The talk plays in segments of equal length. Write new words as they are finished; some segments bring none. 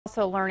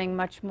Also learning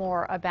much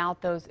more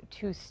about those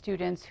two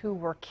students who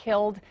were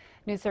killed.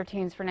 News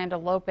 13's Fernanda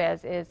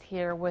Lopez is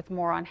here with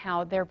more on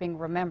how they're being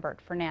remembered.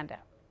 Fernanda.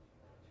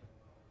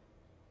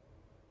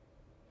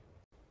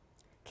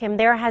 Kim,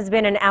 there has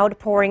been an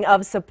outpouring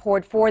of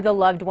support for the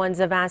loved ones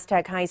of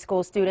Aztec High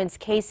School students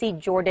Casey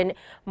Jordan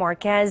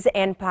Marquez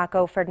and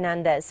Paco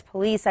Fernandez.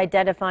 Police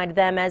identified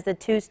them as the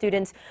two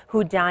students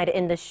who died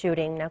in the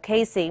shooting. Now,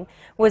 Casey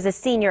was a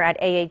senior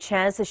at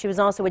AHS. She was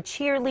also a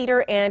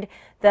cheerleader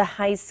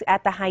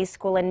at the high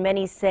school, and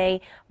many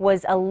say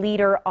was a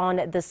leader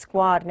on the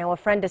squad. Now, a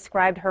friend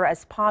described her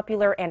as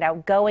popular and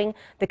outgoing,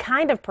 the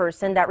kind of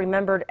person that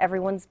remembered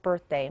everyone's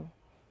birthday.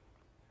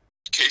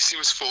 Casey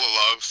was full of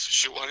love.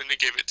 She wanted to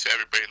give it to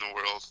everybody in the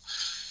world,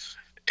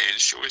 and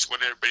she always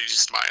wanted everybody to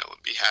smile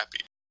and be happy.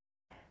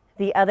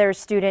 The other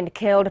student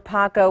killed,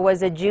 Paco,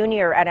 was a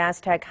junior at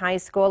Aztec High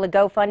School. A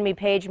GoFundMe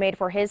page made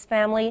for his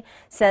family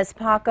says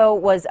Paco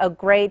was a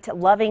great,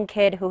 loving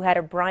kid who had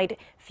a bright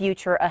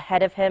future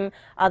ahead of him.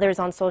 Others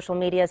on social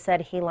media said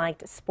he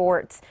liked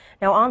sports.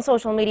 Now, on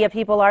social media,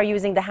 people are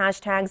using the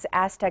hashtags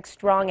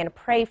AztecStrong and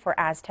Pray for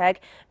Aztec.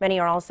 Many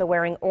are also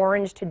wearing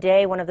orange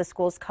today, one of the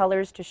school's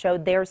colors, to show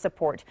their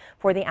support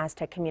for the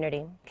Aztec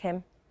community.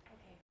 Kim?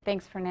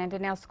 Thanks, Fernanda.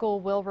 Now, school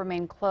will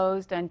remain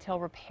closed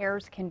until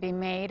repairs can be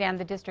made, and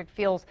the district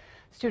feels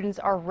students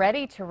are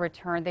ready to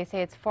return. They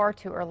say it's far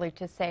too early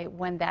to say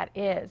when that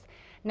is.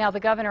 Now, the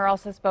governor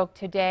also spoke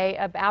today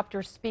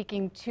after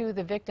speaking to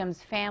the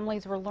victims'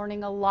 families. We're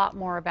learning a lot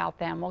more about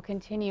them. We'll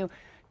continue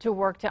to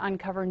work to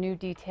uncover new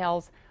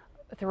details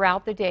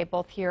throughout the day,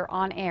 both here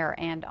on air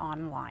and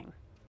online.